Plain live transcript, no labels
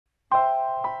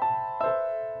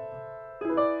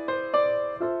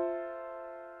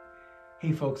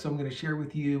Hey folks, so I'm going to share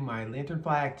with you my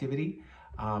lanternfly activity.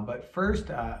 But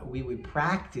first, we would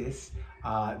practice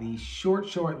the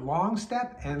short, long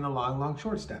step and the long,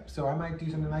 short step. So I might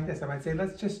do something like this. I might say,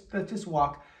 let's just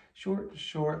walk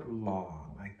short,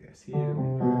 long, like this. Here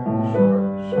we go.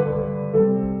 Short.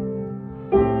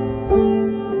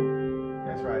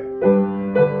 That's right.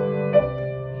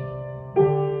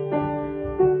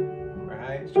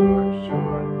 Right.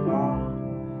 Short, long.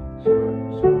 Short.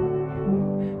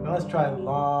 Now let's try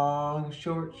long,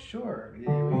 short. Here we go.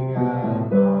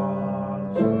 Long,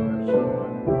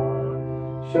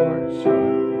 short,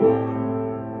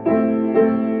 long.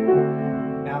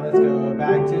 Now let's go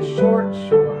back to short,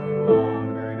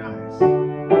 long. Very nice.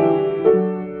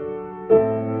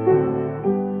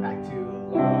 Back to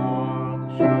long,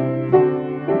 short,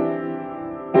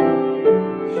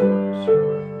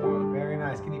 long. Very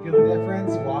nice. Can you feel the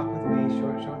difference? Walk with me,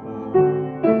 short, long.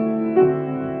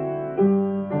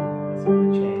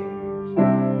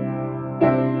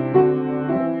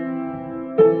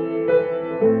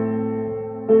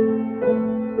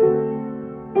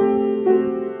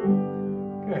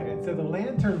 So the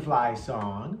lanternfly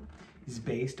song is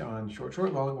based on short,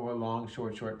 long, or long,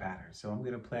 short patterns. So I'm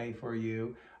going to play for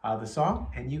you the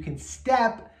song, and you can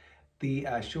step the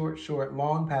short,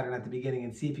 long pattern at the beginning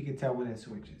and see if you can tell when it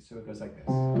switches. So it goes like this.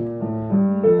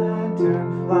 Lanternfly,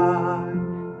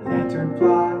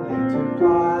 lanternfly,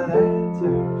 lanternfly,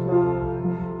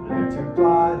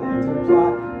 lanternfly,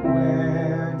 lanternfly,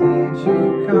 where did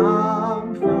you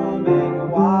come from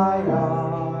and why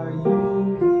are you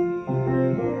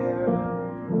here?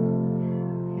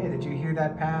 Did you hear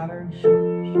that pattern? Short,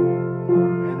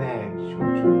 and then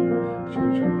short,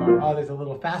 long. Oh, there's a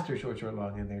little faster short,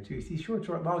 long in there too. You see, short,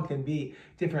 long can be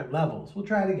different levels. We'll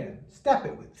try it again. Step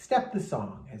the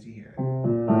song as you hear it.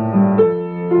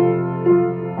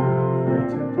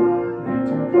 Lanternfly,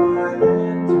 lanternfly,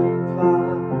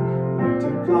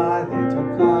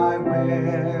 where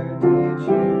did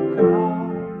you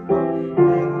come from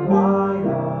and why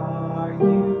are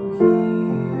you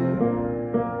here?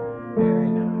 Very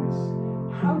nice.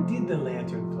 How did the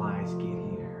lanternflies get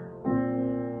here?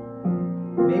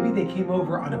 Maybe they came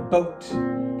over on a boat.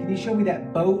 Can you show me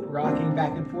that boat rocking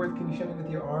back and forth? Can you show me with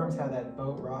your arms how that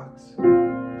boat rocks?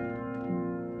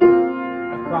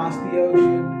 Across the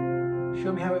ocean.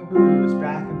 Show me how it moves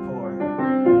back and forth.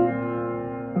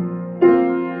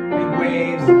 Big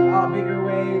waves, bigger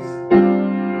waves.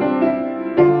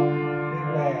 Big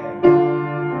waves.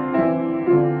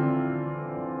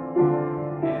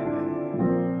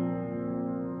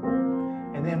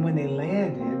 And then when they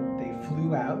landed, they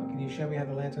flew out. Can you show me how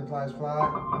the lanternflies fly?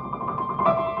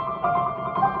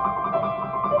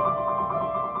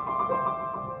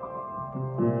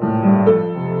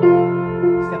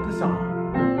 Step the song.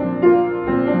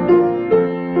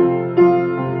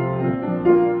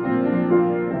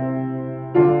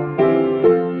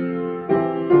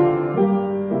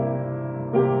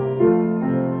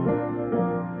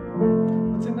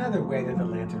 Another way that the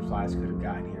lanternflies could have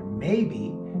gotten here.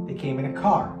 Maybe they came in a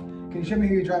car. Can you show me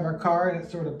how you drive our car and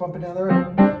it's sort of bumping down the road?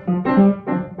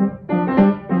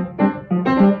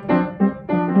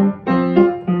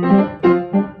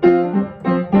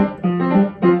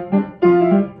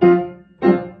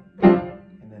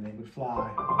 And then they would fly.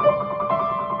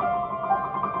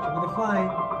 Show me the flying.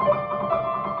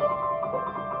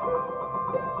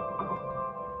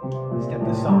 Step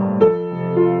the song.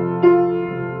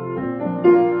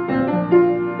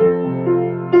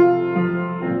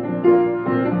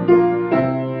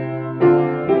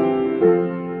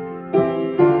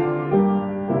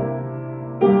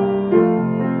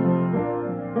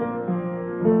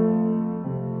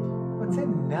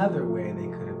 Another way they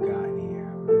could have gotten here.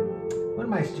 One of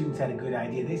my students had a good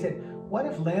idea. They said, what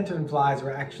if lanternflies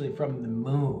were actually from the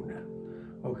moon?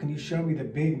 Oh, can you show me the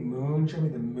big moon? Show me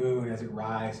the moon as it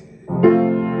rises. Show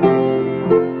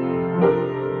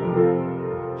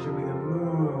me the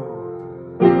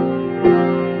moon.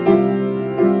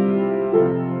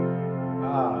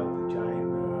 Ah, the giant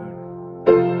moon.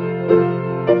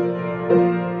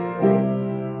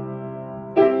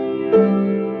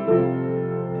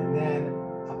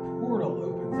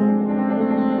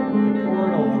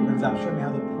 Show me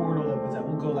how the portal opens up.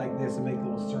 We'll go like this and make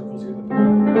little circles here. The portal.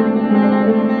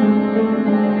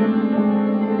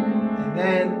 And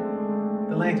then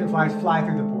the lanternflies fly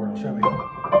through the portal. Show me. They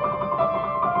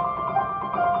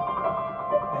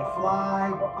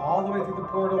fly all the way through the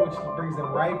portal, which brings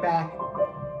them right back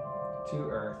to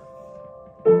Earth.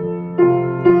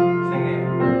 Sing it.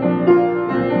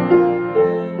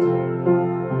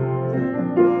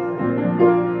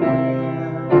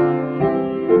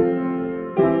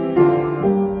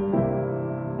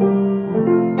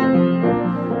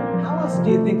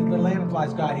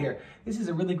 this is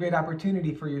a really great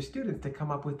opportunity for your students to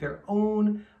come up with their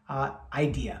own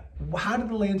idea. How did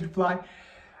the lanternfly,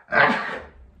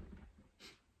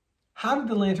 how did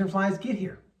the lanternflies get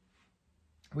here?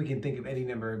 We can think of any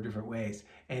number of different ways,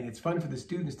 and it's fun for the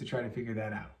students to try to figure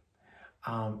that out.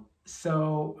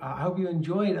 I hope you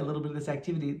enjoyed a little bit of this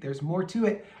activity. There's more to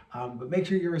it, but make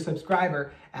sure you're a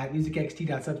subscriber at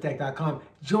musicxt.substack.com.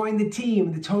 Join the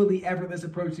team, the totally effortless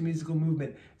approach to musical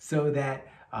movement, so that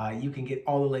you can get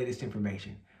all the latest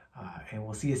information. And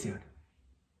we'll see you soon.